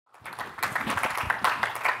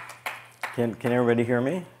Can everybody hear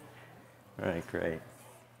me? All right, great.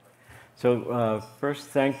 So first,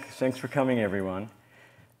 thanks for coming, everyone.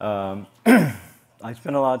 I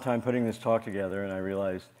spent a lot of time putting this talk together, and I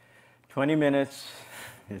realized 20 minutes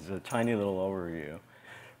is a tiny little overview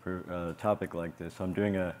for a topic like this. I'm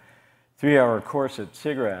doing a 3-hour course at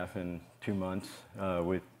SIGGRAPH in 2 months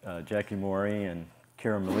with Jackie Mori and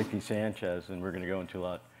Kira Maliki Sanchez, and we're going to go into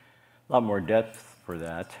a lot more depth for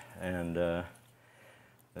that. And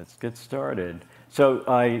let's get started. So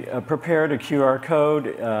I prepared a QR code.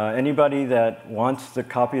 Anybody that wants the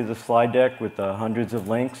copy of the slide deck with the hundreds of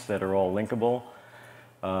links that are all linkable,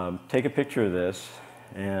 take a picture of this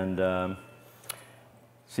and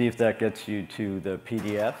see if that gets you to the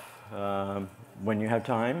PDF when you have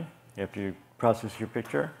time, after you process your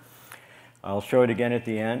picture. I'll show it again at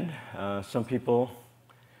the end. Some people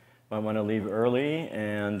might want to leave early,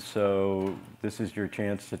 and so this is your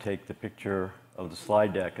chance to take the picture of the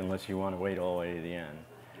slide deck unless you want to wait all the way to the end.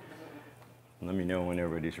 Let me know when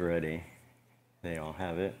everybody's ready. They all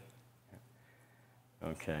have it?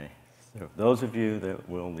 Okay. So those of you that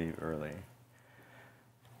will leave early.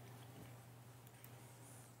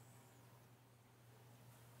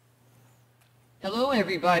 Hello,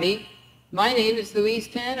 everybody. My name is Luis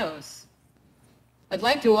Panos. I'd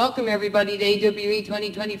like to welcome everybody to AWE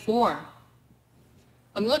 2024.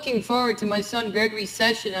 I'm looking forward to my son Gregory's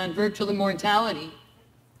session on virtual immortality.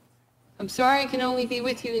 I'm sorry I can only be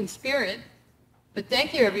with you in spirit, but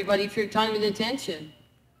thank you, everybody, for your time and attention.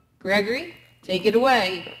 Gregory, take it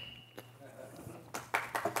away.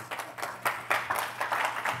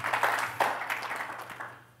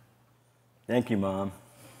 Thank you, Mom.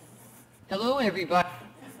 Hello, everybody.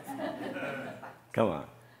 Come on. All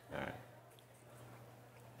right.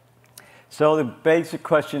 So the basic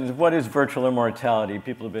question is, what is virtual immortality?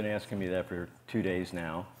 People have been asking me that for 2 days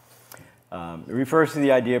now. It refers to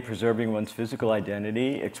the idea of preserving one's physical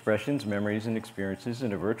identity, expressions, memories, and experiences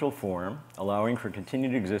in a virtual form, allowing for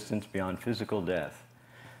continued existence beyond physical death.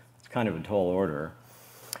 It's kind of a tall order.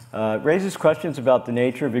 It raises questions about the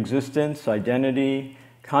nature of existence, identity,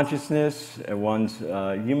 consciousness, one's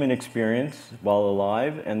human experience while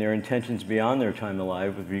alive, and their intentions beyond their time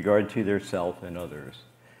alive with regard to their self and others.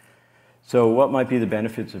 So what might be the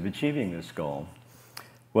benefits of achieving this goal?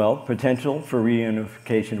 Well, potential for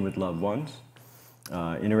reunification with loved ones,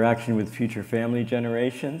 interaction with future family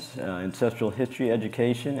generations, ancestral history,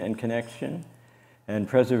 education and connection, and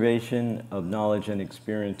preservation of knowledge and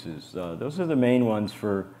experiences. Those are the main ones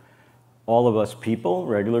for all of us people,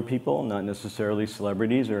 regular people, not necessarily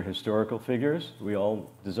celebrities or historical figures. We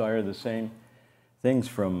all desire the same things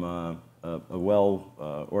from a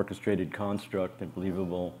well-orchestrated construct and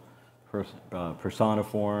believable persona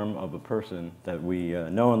form of a person that we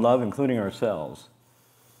know and love, including ourselves.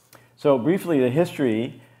 So briefly, the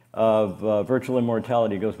history of virtual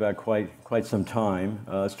immortality goes back quite some time,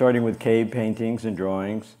 starting with cave paintings and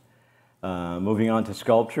drawings, moving on to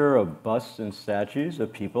sculpture of busts and statues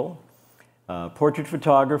of people, portrait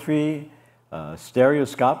photography,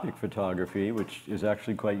 stereoscopic photography, which is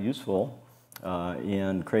actually quite useful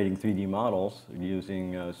in creating 3D models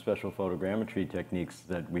using special photogrammetry techniques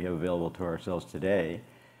that we have available to ourselves today.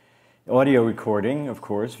 Audio recording, of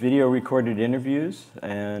course, video recorded interviews,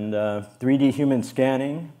 and 3D human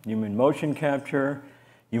scanning, human motion capture,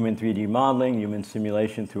 human 3D modeling, human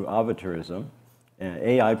simulation through avatarism,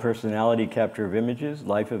 AI personality capture of images,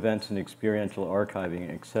 life events and experiential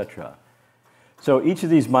archiving, etc. So each of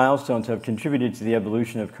these milestones have contributed to the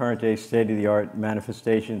evolution of current-day state-of-the-art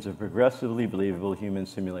manifestations of progressively believable human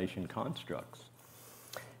simulation constructs.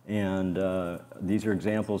 And these are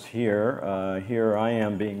examples here. Here I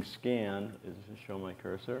am being scanned. Does this show my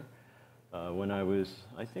cursor? When I was,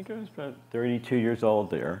 I think I was about 32 years old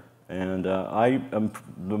there. And I am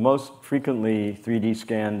the most frequently 3D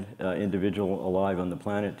scanned individual alive on the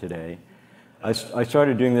planet today. I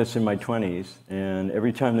started doing this in my 20s, and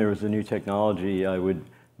every time there was a new technology, I would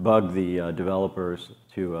bug the developers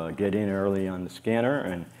to get in early on the scanner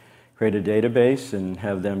and create a database and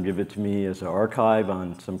have them give it to me as an archive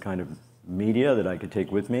on some kind of media that I could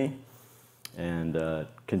take with me, and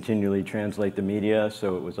continually translate the media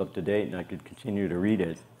so it was up to date and I could continue to read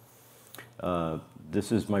it.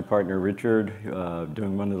 This is my partner Richard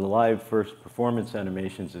doing one of the live first performance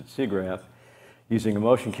animations at SIGGRAPH, using a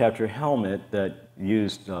motion capture helmet that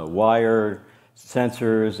used wire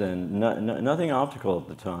sensors and nothing optical at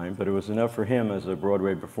the time, but it was enough for him as a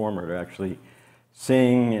Broadway performer to actually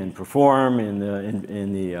sing and perform in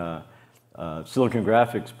the Silicon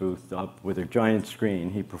Graphics booth up with a giant screen.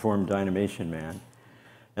 He performed Dynamation Man.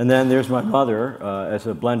 And then there's my mother as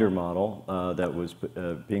a Blender model that was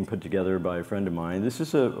being put together by a friend of mine. This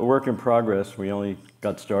is a work in progress. We only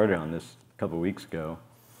got started on this a couple of weeks ago.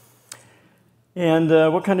 And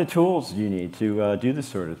what kind of tools do you need to do this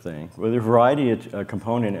sort of thing? Well, there are a variety of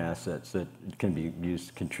component assets that can be used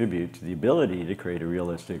to contribute to the ability to create a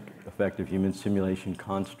realistic, effective human simulation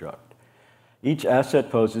construct. Each asset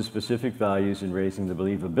poses specific values in raising the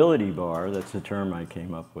believability bar, that's a term I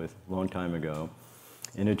came up with a long time ago,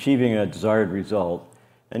 in achieving a desired result.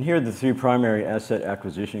 And here are the three primary asset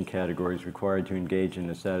acquisition categories required to engage in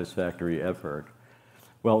a satisfactory effort.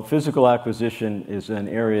 Well, physical acquisition is an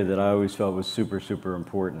area that I always felt was super, super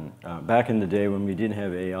important. Back in the day when we didn't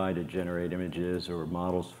have AI to generate images or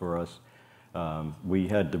models for us, we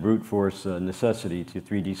had the brute force necessity to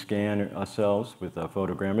 3D scan ourselves with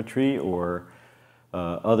photogrammetry or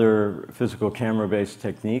other physical camera-based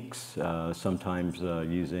techniques, sometimes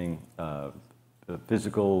using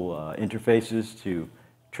physical interfaces to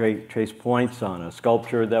trace points on a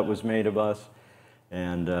sculpture that was made of us.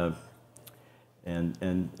 And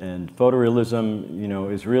photorealism, you know,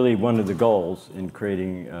 is really one of the goals in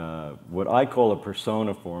creating what I call a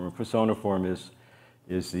persona form. A persona form is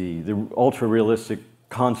the ultra-realistic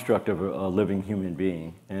construct of a living human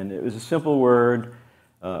being. And it was a simple word.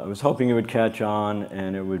 I was hoping it would catch on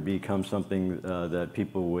and it would become something that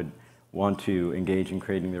people would want to engage in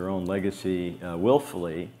creating their own legacy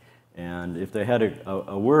willfully. And if they had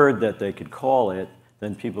a word that they could call it,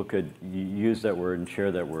 then people could use that word and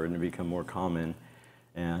share that word and become more common.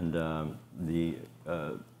 And the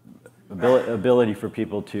ability for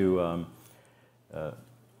people to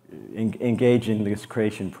engage in this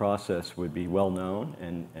creation process would be well known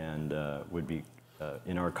and would be,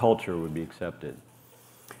 in our culture, would be accepted.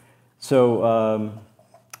 So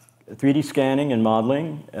 3D scanning and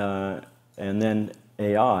modeling, and then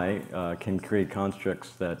AI can create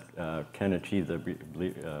constructs that can achieve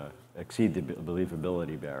exceed the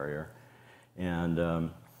believability barrier. And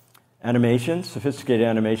animations, sophisticated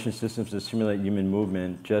animation systems that simulate human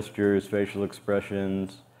movement, gestures, facial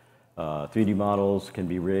expressions, 3D models can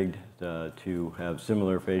be rigged to have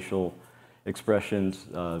similar facial expressions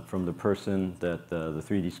from the person that the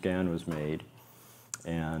 3D scan was made.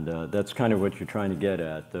 And that's kind of what you're trying to get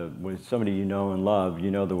at. When somebody you know and love, you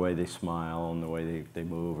know the way they smile and the way they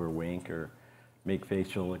move or wink or make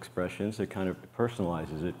facial expressions. It kind of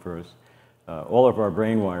personalizes it for us. All of our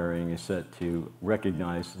brain wiring is set to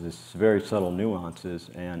recognize this very subtle nuances,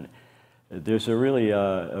 and there's a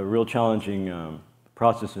real challenging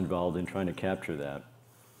process involved in trying to capture that.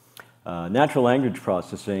 Natural language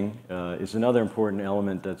processing is another important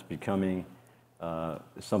element that's becoming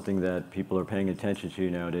something that people are paying attention to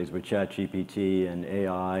nowadays with ChatGPT and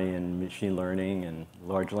AI and machine learning and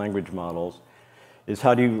large language models, is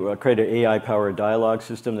how do you create an AI-powered dialogue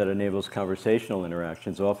system that enables conversational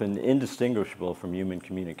interactions, often indistinguishable from human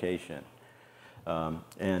communication.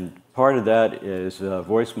 And part of that is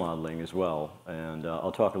voice modeling as well. And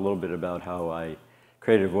I'll talk a little bit about how I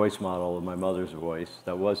created a voice model of my mother's voice.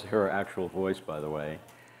 That was her actual voice, by the way,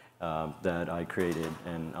 that I created.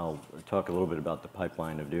 And I'll talk a little bit about the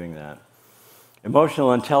pipeline of doing that.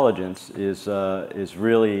 Emotional intelligence is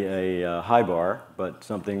really a high bar, but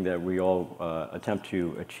something that we all attempt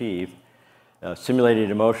to achieve. Simulated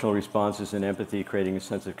emotional responses and empathy, creating a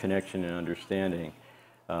sense of connection and understanding.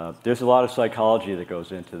 There's a lot of psychology that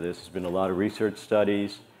goes into this. There's been a lot of research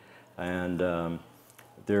studies, and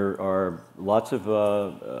there are lots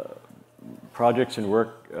of projects and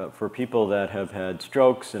work for people that have had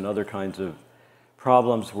strokes and other kinds of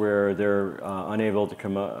problems where they're unable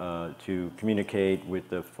to communicate with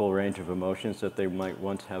the full range of emotions that they might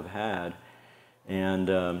once have had. And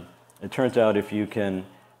it turns out if you can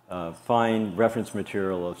find reference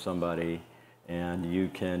material of somebody and you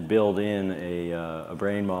can build in a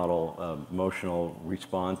brain model of emotional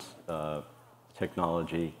response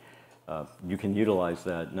technology, you can utilize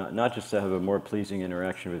that, not just to have a more pleasing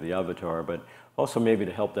interaction with the avatar, but also maybe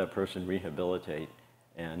to help that person rehabilitate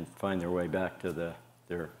and find their way back to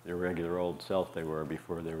their regular old self they were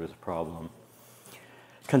before there was a problem.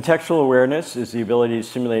 Contextual awareness is the ability to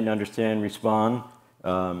simulate and understand and respond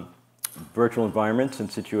virtual environments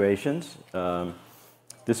and situations.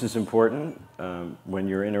 This is important when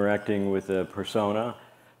you're interacting with a persona.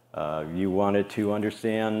 You want it to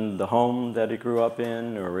understand the home that it grew up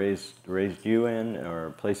in or raised you in, or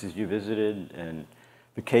places you visited and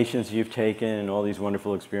vacations you've taken and all these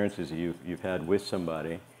wonderful experiences you've had with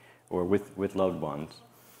somebody or with loved ones.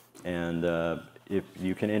 And if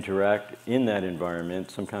you can interact in that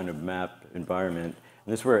environment, some kind of map environment,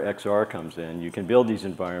 and this is where XR comes in. You can build these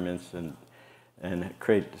environments and and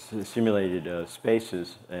create simulated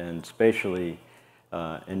spaces and spatially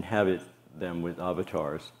inhabit them with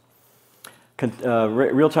avatars.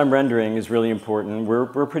 Real-time rendering is really important.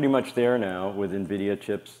 We're pretty much there now with NVIDIA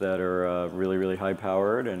chips that are really, really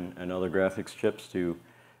high-powered and other graphics chips to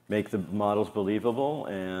make the models believable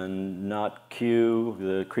and not cue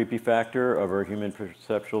the creepy factor of our human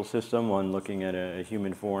perceptual system when looking at a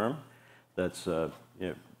human form that's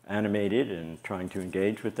animated and trying to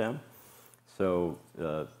engage with them. So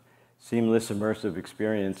seamless immersive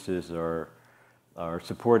experiences are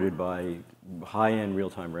supported by high-end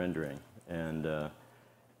real-time rendering. And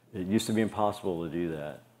it used to be impossible to do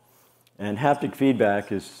that. And haptic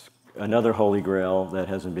feedback is another holy grail that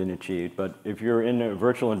hasn't been achieved. But if you're in a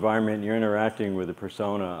virtual environment, you're interacting with a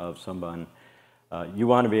persona of someone, you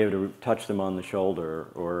want to be able to touch them on the shoulder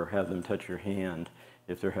or have them touch your hand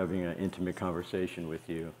if they're having an intimate conversation with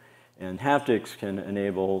you. And haptics can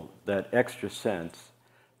enable that extra sense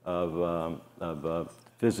of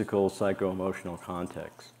physical, psycho-emotional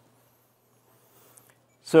context.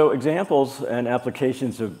 So examples and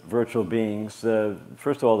applications of virtual beings.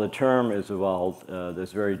 First of all, the term is evolved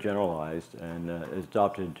that's very generalized and is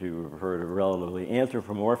adopted to refer to relatively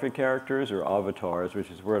anthropomorphic characters or avatars,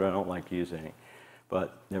 which is a word I don't like using,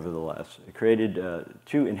 but nevertheless. It created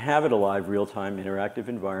to inhabit a live real-time interactive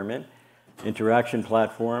environment, interaction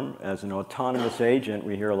platform as an autonomous agent.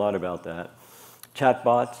 We hear a lot about that.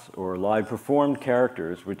 Chatbots or live performed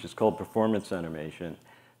characters, which is called performance animation.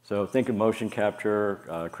 So think of motion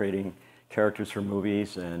capture, creating characters for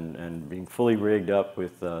movies and being fully rigged up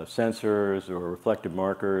with sensors or reflective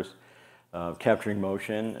markers, capturing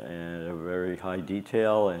motion and a very high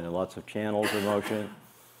detail and lots of channels of motion.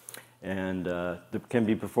 And that can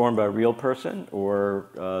be performed by a real person, or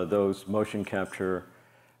those motion capture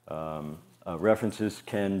references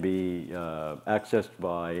can be accessed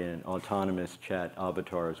by an autonomous chat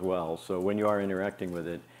avatar as well. So when you are interacting with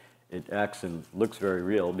it, it acts and looks very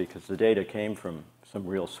real because the data came from some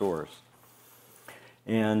real source.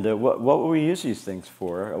 And what will we use these things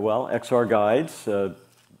for? Well, XR guides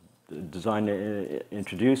designed to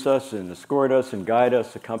introduce us and escort us and guide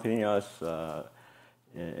us, accompany us,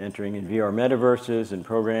 entering in VR metaverses and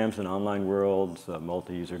programs and online worlds,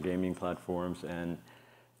 multi-user gaming platforms, and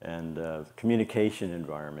communication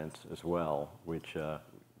environments as well, which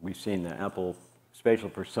we've seen the Apple spatial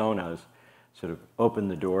personas sort of open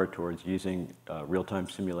the door towards using real-time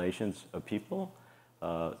simulations of people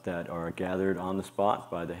that are gathered on the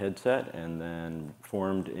spot by the headset and then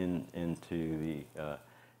formed into the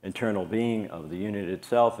internal being of the unit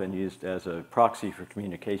itself and used as a proxy for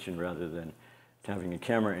communication rather than having a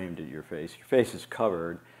camera aimed at your face. Your face is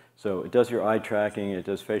covered, so it does your eye tracking, it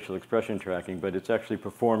does facial expression tracking, but it's actually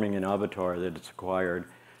performing an avatar that it's acquired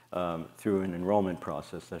through an enrollment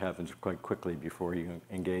process that happens quite quickly before you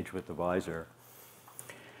engage with the visor.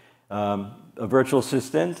 A virtual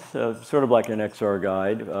assistant, sort of like an XR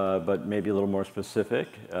guide, but maybe a little more specific,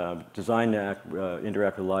 designed to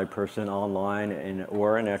interact with a live person online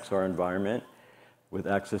or an XR environment with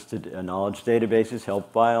access to knowledge databases,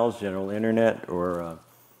 help files, general internet, or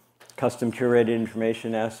custom curated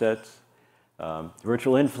information assets.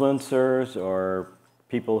 Virtual influencers are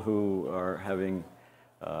people who are having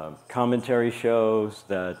commentary shows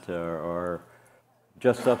that are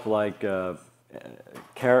just up like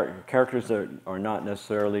characters that are not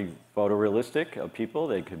necessarily photorealistic of people.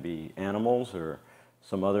 They could be animals or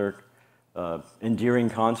some other endearing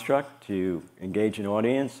construct to engage an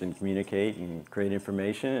audience and communicate and create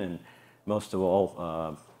information, and most of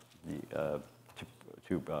all,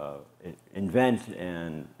 to invent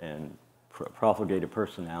and propagate a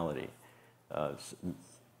personality.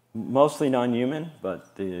 Mostly non-human,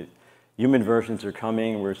 but the human versions are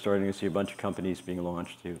coming. We're starting to see a bunch of companies being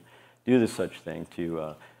launched to do this such thing,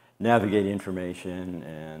 to navigate information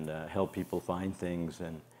and help people find things,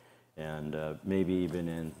 and maybe even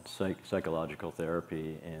in psychological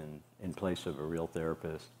therapy in place of a real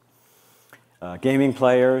therapist. Gaming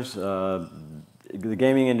players, the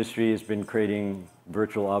gaming industry has been creating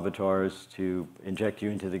virtual avatars to inject you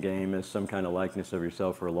into the game as some kind of likeness of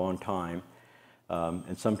yourself for a long time.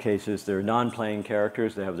 In some cases, they're non-playing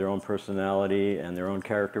characters. They have their own personality and their own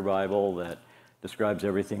character Bible that describes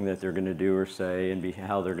everything that they're going to do or say and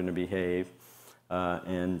how they're going to behave.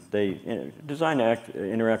 And they design to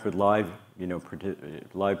interact with live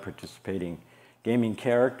participating gaming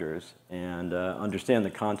characters and understand the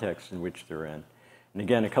context in which they're in. And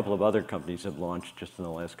again, a couple of other companies have launched just in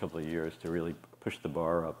the last couple of years to really push the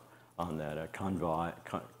bar up on that.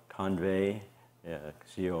 Convey,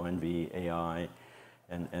 C-O-N-V-A-I,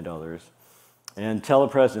 and others. And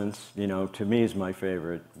telepresence, to me is my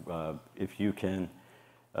favorite. If you can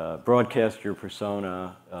broadcast your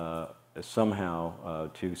persona somehow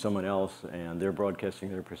to someone else, and they're broadcasting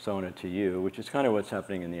their persona to you, which is kind of what's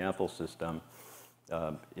happening in the Apple system.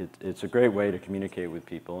 It's a great way to communicate with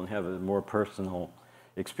people and have a more personal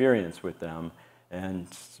experience with them, and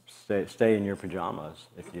stay in your pajamas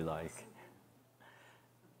if you like.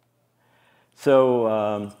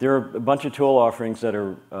 So there are a bunch of tool offerings that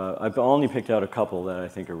are, I've only picked out a couple that I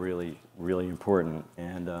think are really, really important.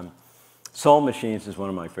 And Soul Machines is one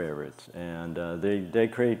of my favorites. And they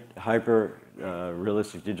create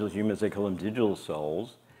hyper-realistic digital humans. They call them digital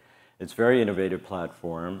souls. It's a very innovative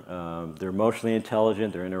platform. They're emotionally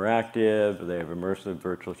intelligent, they're interactive, they have immersive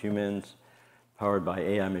virtual humans powered by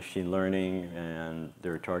AI machine learning, and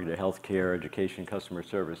they're targeted healthcare, education, customer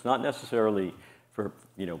service. Not necessarily for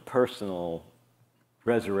personal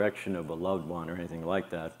resurrection of a loved one or anything like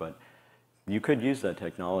that, but you could use that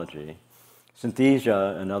technology.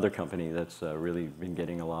 Synthesia, another company that's really been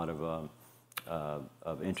getting a lot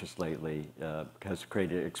of interest lately, has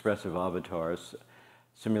created expressive avatars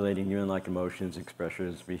simulating human-like emotions,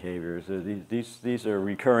 expressions, behaviors. These are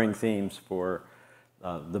recurring themes for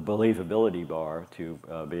the believability bar, to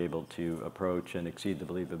be able to approach and exceed the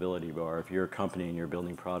believability bar. If you're a company and you're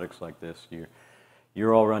building products like this,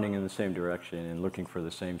 you're all running in the same direction and looking for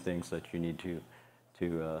the same things that you need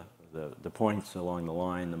the points along the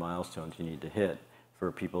line, the milestones you need to hit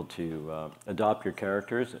for people to adopt your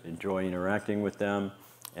characters, enjoy interacting with them,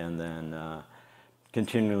 and then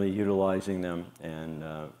continually utilizing them and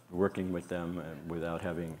working with them without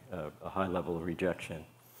having a high level of rejection.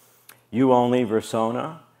 You Only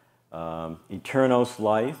Versona, Eternos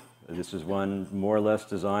Life. This is one more or less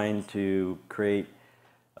designed to create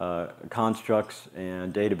constructs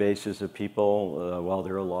and databases of people while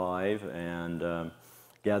they're alive, and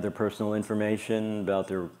gather personal information about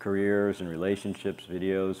their careers and relationships,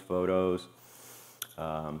 videos, photos.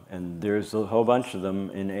 And there's a whole bunch of them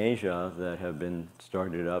in Asia that have been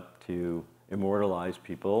started up to immortalize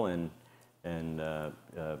people and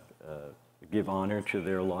give honor to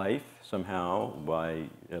their life somehow by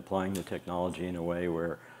applying the technology in a way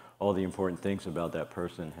where all the important things about that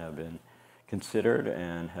person have been considered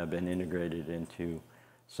and have been integrated into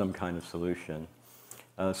some kind of solution.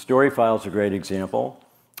 Storyfile is a great example,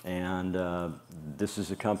 and this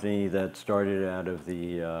is a company that started out of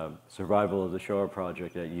the Survival of the Shoah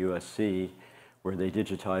project at USC, where they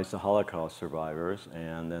digitized the Holocaust survivors,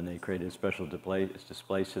 and then they created a special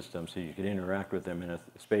display system so you could interact with them in a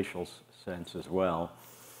spatial sense as well.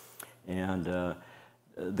 And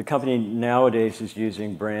the company nowadays is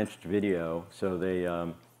using branched video, so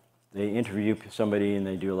they interview somebody and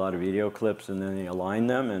they do a lot of video clips, and then they align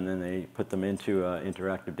them, and then they put them into an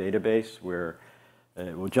interactive database where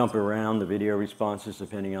it will jump around the video responses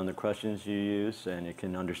depending on the questions you use, and it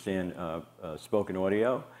can understand spoken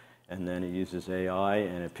audio, and then it uses AI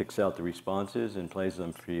and it picks out the responses and plays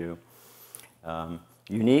them for you.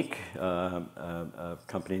 Unique, a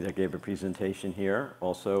company that gave a presentation here,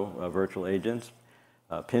 also virtual agents.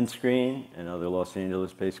 Pinscreen, another Los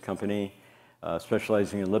Angeles-based company,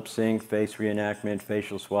 specializing in lip sync, face reenactment,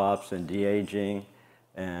 facial swaps, and de-aging,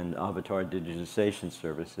 and avatar digitization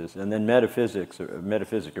services. And then Metaphysics,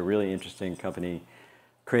 a really interesting company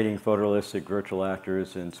creating photorealistic virtual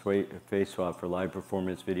actors and face swap for live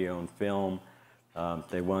performance, video, and film.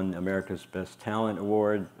 They won America's Best Talent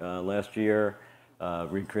Award last year,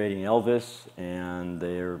 recreating Elvis, and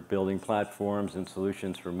they're building platforms and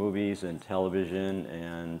solutions for movies and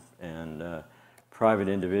television and private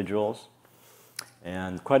individuals,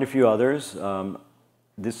 and quite a few others.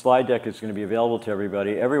 This slide deck is going to be available to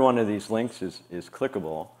everybody. Every one of these links is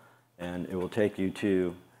clickable, and it will take you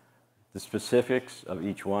to the specifics of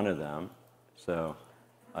each one of them. So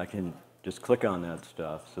I can just click on that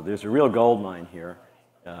stuff. So there's a real gold mine here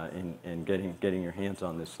in getting your hands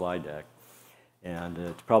on this slide deck. And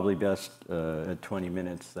it's probably best at 20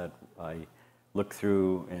 minutes that I look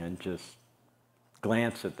through and just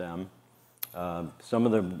glance at them. Some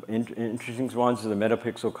of the interesting ones are the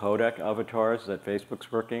metapixel codec avatars that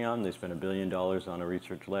Facebook's working on. They spent $1 billion on a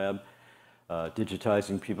research lab,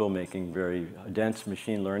 digitizing people, making very dense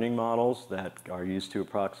machine learning models that are used to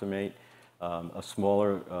approximate a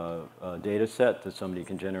smaller data set that somebody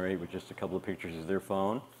can generate with just a couple of pictures of their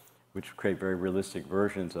phone, which create very realistic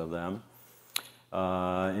versions of them.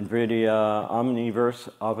 NVIDIA Omniverse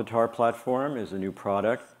Avatar Platform is a new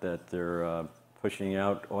product that they're pushing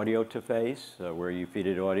out audio to face, where you feed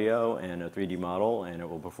it audio and a 3D model, and it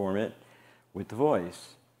will perform it with the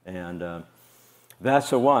voice. And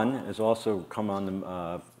VASA 1 has also come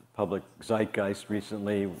on public zeitgeist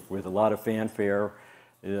recently with a lot of fanfare.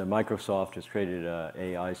 Microsoft has created an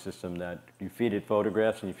AI system that you feed it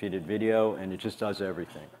photographs and you feed it video, and it just does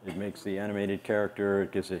everything. It makes the animated character,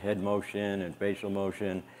 it gives it head motion and facial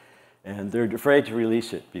motion, and they're afraid to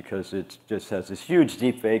release it because it just has this huge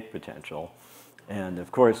deepfake potential. And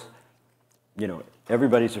of course, you know,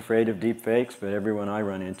 everybody's afraid of deepfakes, but everyone I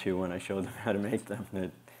run into when I show them how to make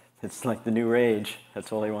them, it's like the new rage.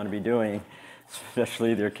 That's all they want to be doing,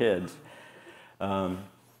 especially their kids.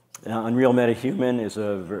 Unreal MetaHuman is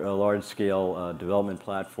a large-scale development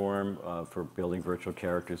platform for building virtual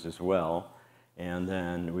characters as well. And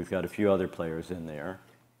then we've got a few other players in there.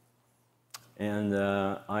 And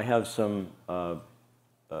I have some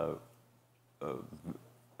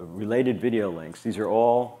related video links. These are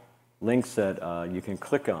all links that you can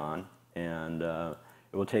click on, and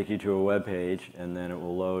it will take you to a web page, and then it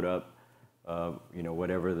will load up you know,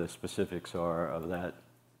 whatever the specifics are of that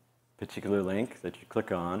particular link that you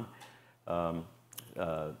click on. A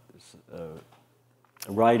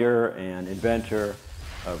writer and inventor,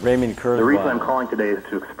 Raymond Kurzweil. The reason I'm calling today is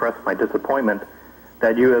to express my disappointment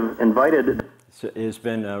that you have invited. Has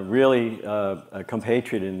been really a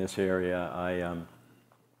compatriot in this area.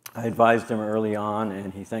 I advised him early on,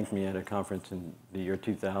 and he thanked me at a conference in the year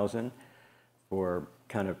 2000 for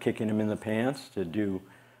kind of kicking him in the pants to do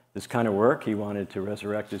this kind of work. He wanted to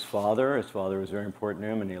resurrect his father. His father was very important to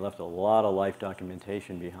him, and he left a lot of life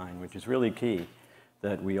documentation behind, which is really key,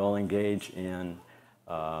 that we all engage in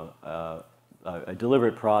a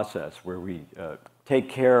deliberate process where we take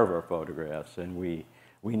care of our photographs, and we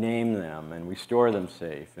name them, and we store them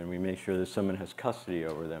safe, and we make sure that someone has custody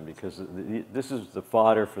over them, because this is the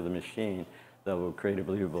fodder for the machine that will create a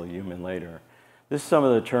believable human later. This is some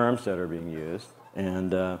of the terms that are being used,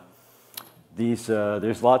 and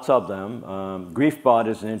there's lots of them. GriefBot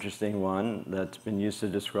is an interesting one that's been used to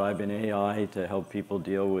describe an AI to help people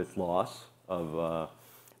deal with loss of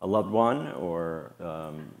a loved one or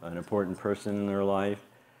an important person in their life.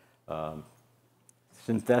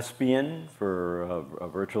 Synthespian for a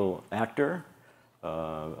virtual actor.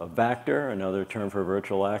 A Vactor, another term for a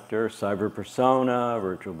virtual actor. Cyber persona,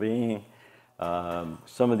 virtual being.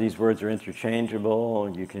 Some of these words are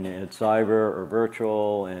interchangeable. You can add cyber or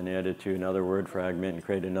virtual and add it to another word fragment and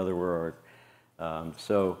create another word.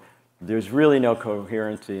 So there's really no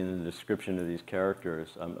coherency in the description of these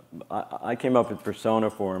characters. I came up with persona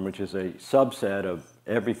form, which is a subset of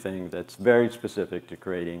everything that's very specific to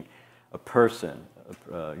creating a person,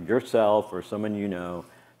 yourself or someone you know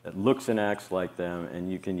that looks and acts like them,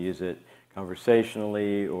 and you can use it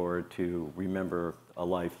conversationally or to remember a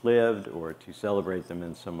life lived or to celebrate them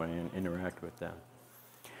in some way and interact with them.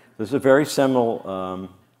 This is a very seminal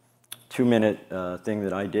 2-minute thing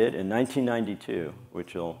that I did in 1992,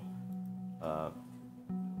 which will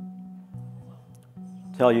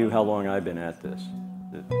tell you how long I've been at this.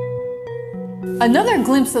 Another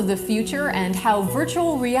glimpse of the future and how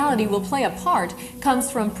virtual reality will play a part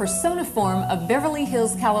comes from Personaform of Beverly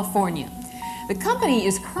Hills, California. The company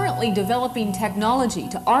is currently developing technology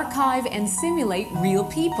to archive and simulate real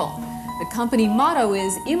people. The company motto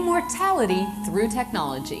is Immortality through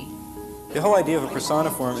technology. The whole idea of a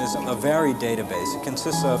Personaform is a varied database. It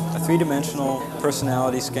consists of a three-dimensional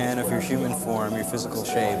personality scan of your human form, your physical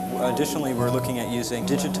shape. Additionally, we're looking at using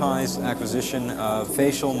digitized acquisition of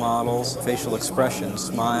facial models, facial expressions,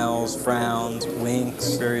 smiles, frowns,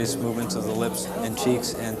 winks, various movements of the lips and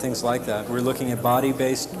cheeks, and things like that. We're looking at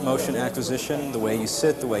body-based motion acquisition, the way you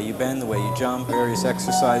sit, the way you bend, the way you jump, various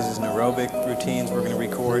exercises and aerobic routines we're going to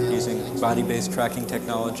record using body-based tracking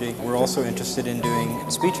technology. We're also interested in doing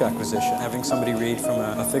speech acquisition, having somebody read from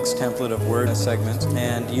a fixed template of word segments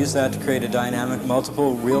and use that to create a dynamic,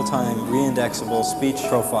 multiple, real-time, re-indexable speech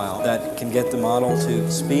profile that can get the model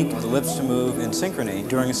to speak, the lips to move in synchrony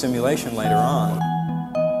during a simulation later on.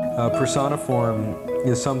 Personaform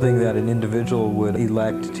is something that an individual would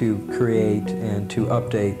elect to create and to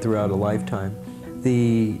update throughout a lifetime.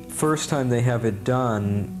 The first time they have it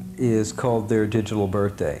done is called their digital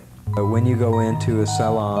birthday. When you go into a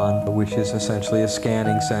salon, which is essentially a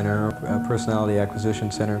scanning center, a personality acquisition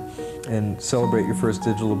center, and celebrate your first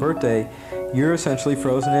digital birthday, you're essentially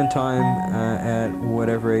frozen in time at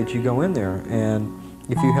whatever age you go in there. And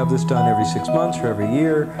if you have this done every 6 months or every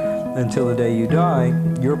year until the day you die,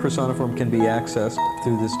 your Personaform can be accessed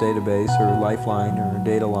through this database or lifeline or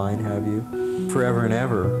data line, have you, forever and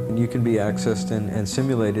ever. And you can be accessed and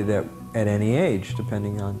simulated at any age,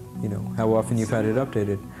 depending on, you know, how often you've had it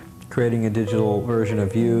updated. Creating a digital version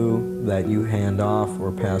of you that you hand off or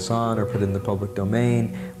pass on or put in the public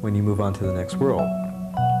domain when you move on to the next world,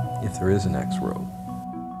 if there is a next world.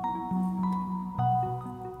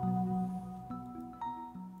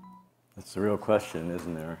 It's a real question,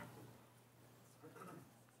 isn't there?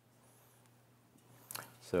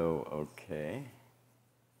 So, okay.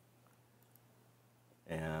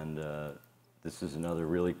 And this is another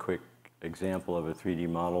really quick example of a 3D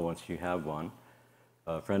model once you have one.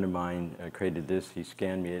 A friend of mine created this. He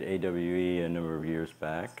scanned me at AWE a number of years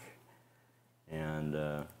back. And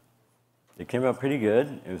it came out pretty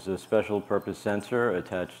good. It was a special purpose sensor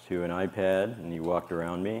attached to an iPad, and he walked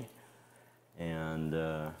around me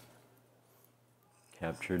and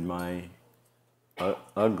captured my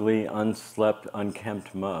ugly, unslept,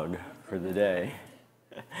 unkempt mug for the day.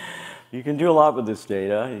 You can do a lot with this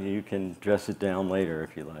data. You can dress it down later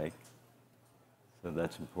if you like. So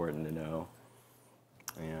that's important to know.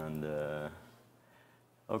 And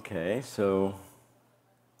okay, so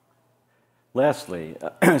lastly,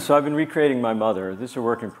 so I've been recreating my mother. This is a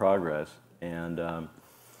work in progress. And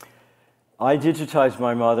I digitized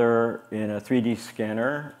my mother in a 3D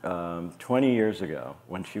scanner 20 years ago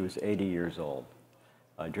when she was 80 years old.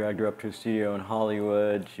 I dragged her up to a studio in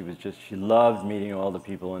Hollywood. She loved meeting all the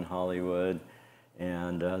people in Hollywood.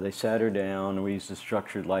 And they sat her down. We used a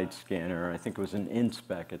structured light scanner. I think it was an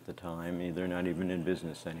InSpec at the time. They're not even in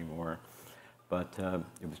business anymore. But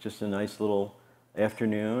it was just a nice little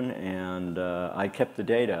afternoon, and I kept the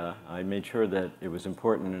data. I made sure that it was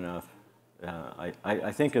important enough.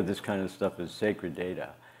 I think of this kind of stuff as sacred data.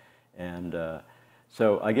 And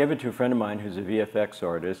so I gave it to a friend of mine who's a VFX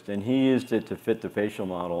artist, and he used it to fit the facial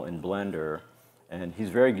model in Blender. And he's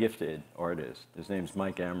a very gifted artist. His name's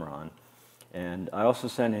Mike Amron. And I also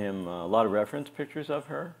sent him a lot of reference pictures of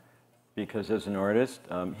her, because as an artist,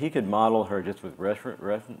 he could model her just with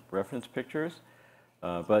reference pictures,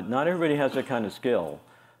 but not everybody has that kind of skill.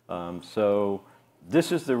 So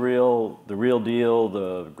this is the real deal,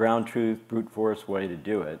 the ground truth, brute force way to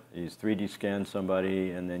do it. You 3D scan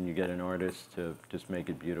somebody, and then you get an artist to just make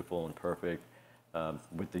it beautiful and perfect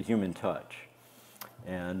with the human touch.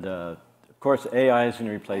 And of course, AI is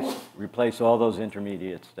going to replace all those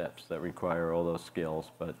intermediate steps that require all those skills,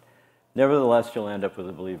 but nevertheless, you'll end up with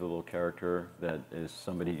a believable character that is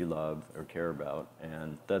somebody you love or care about,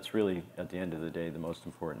 and that's really, at the end of the day, the most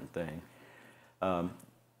important thing.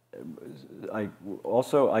 I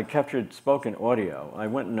captured spoken audio. I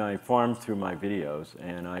went and I farmed through my videos,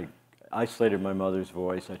 and I isolated my mother's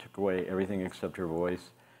voice. I took away everything except her voice.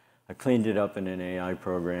 I cleaned it up in an AI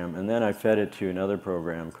program, and then I fed it to another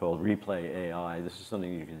program called Replay AI. This is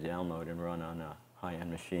something you can download and run on a high-end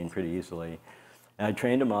machine pretty easily. And I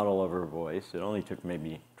trained a model of her voice. It only took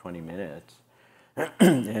maybe 20 minutes.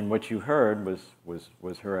 And what you heard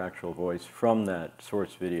was her actual voice from that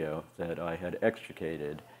source video that I had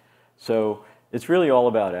extricated. So it's really all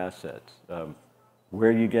about assets.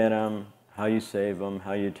 Where you get them, how you save them,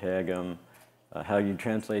 how you tag them, how you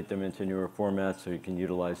translate them into newer formats so you can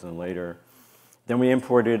utilize them later. Then we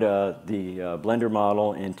imported the Blender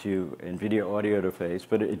model into NVIDIA Audio Interface,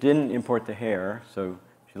 but it didn't import the hair, so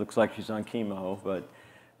she looks like she's on chemo, but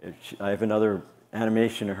I have another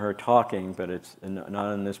animation of her talking, but it's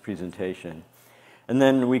not in this presentation. And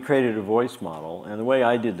then we created a voice model, and the way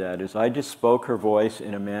I did that is I just spoke her voice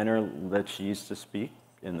in a manner that she used to speak,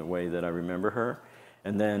 in the way that I remember her,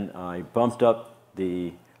 and then I bumped up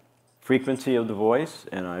the frequency of the voice,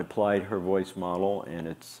 and I applied her voice model, and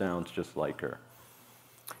it sounds just like her.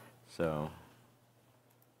 So.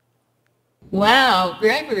 Wow,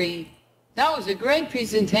 Gregory, that was a great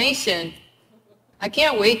presentation. I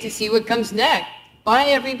can't wait to see what comes next. Bye,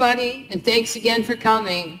 everybody, and thanks again for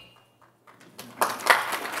coming.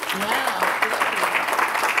 Wow.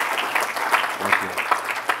 Thank you.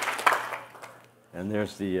 And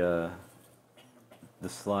there's the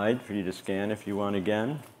slide for you to scan if you want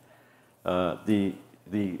again.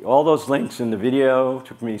 All those links in the video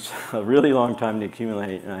took me a really long time to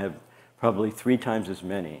accumulate, and I have probably 3 times as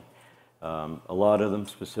many. A lot of them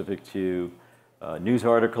specific to news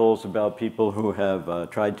articles about people who have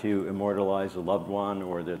tried to immortalize a loved one,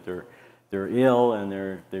 or that they're ill and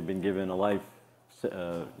they've been given a life,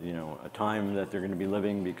 a time that they're going to be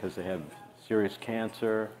living because they have serious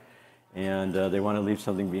cancer, and they want to leave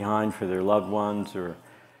something behind for their loved ones. Or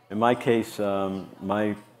in my case,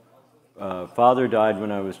 my father died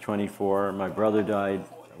when I was 24. My brother died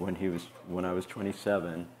when I was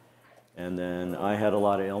 27. And then I had a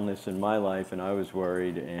lot of illness in my life, and I was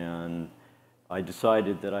worried, and I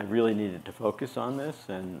decided that I really needed to focus on this,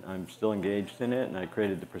 and I'm still engaged in it, and I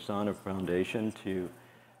created the Persona Foundation to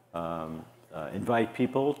invite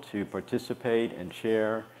people to participate and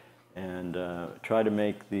share and try to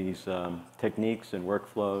make these techniques and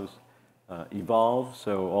workflows evolve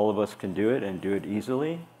so all of us can do it and do it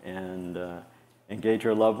easily, and engage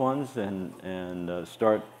our loved ones and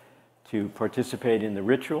start to participate in the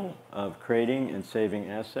ritual of creating and saving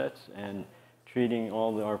assets and treating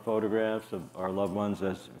all our photographs of our loved ones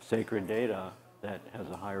as sacred data that has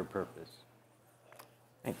a higher purpose.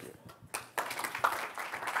 Thank you.